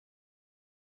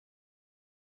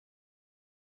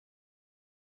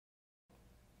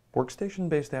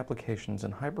Workstation-based applications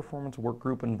in high-performance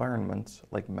workgroup environments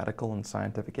like medical and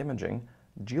scientific imaging,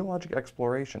 geologic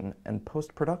exploration, and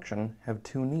post-production have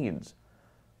two needs: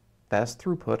 fast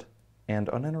throughput and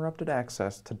uninterrupted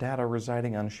access to data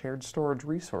residing on shared storage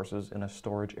resources in a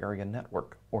storage area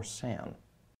network, or SAN.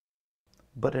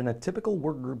 But in a typical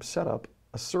workgroup setup,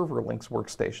 a server links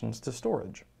workstations to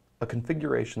storage, a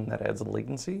configuration that adds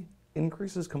latency,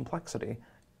 increases complexity,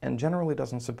 and generally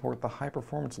doesn't support the high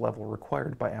performance level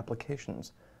required by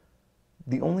applications.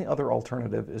 The only other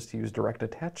alternative is to use direct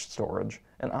attached storage,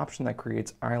 an option that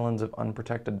creates islands of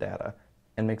unprotected data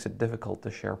and makes it difficult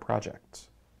to share projects.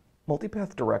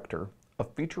 MultiPath Director, a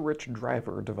feature-rich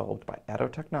driver developed by ATTO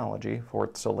technology for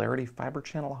its Solarity Fibre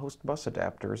Channel host bus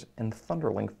adapters and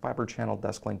Thunderlink Fibre Channel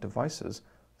DeskLink devices,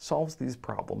 solves these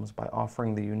problems by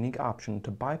offering the unique option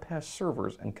to bypass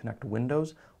servers and connect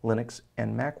Windows, Linux,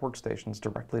 and Mac workstations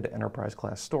directly to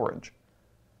enterprise-class storage.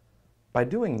 By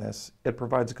doing this, it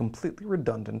provides a completely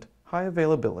redundant,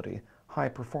 high-availability,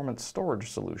 high-performance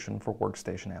storage solution for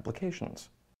workstation applications.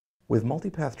 With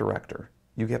MultiPath Director,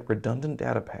 you get redundant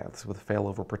data paths with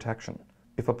failover protection.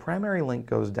 If a primary link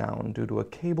goes down due to a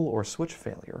cable or switch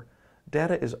failure,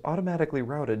 data is automatically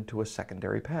routed to a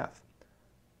secondary path.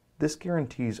 This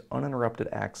guarantees uninterrupted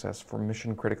access for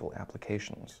mission-critical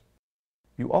applications.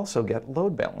 You also get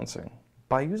load balancing.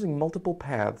 By using multiple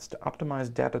paths to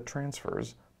optimize data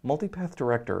transfers, MultiPath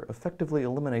Director effectively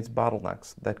eliminates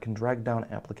bottlenecks that can drag down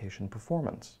application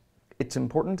performance. It's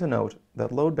important to note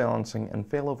that load balancing and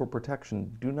failover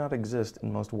protection do not exist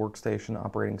in most workstation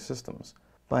operating systems.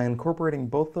 By incorporating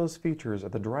both those features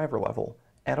at the driver level,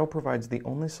 ATTO provides the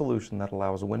only solution that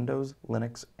allows Windows,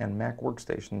 Linux, and Mac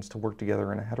workstations to work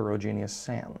together in a heterogeneous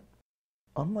SAN.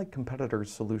 Unlike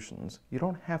competitors' solutions, you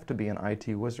don't have to be an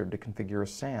IT wizard to configure a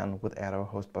SAN with ATTO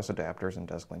host bus adapters and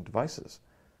DeskLink devices.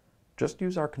 Just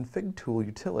use our config tool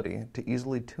utility to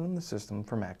easily tune the system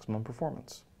for maximum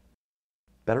performance.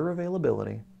 Better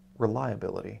availability,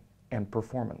 reliability, and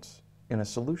performance in a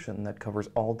solution that covers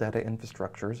all data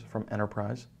infrastructures from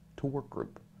enterprise to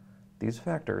workgroup. These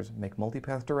factors make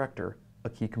MultiPath Director a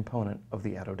key component of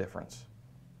the ATTO difference.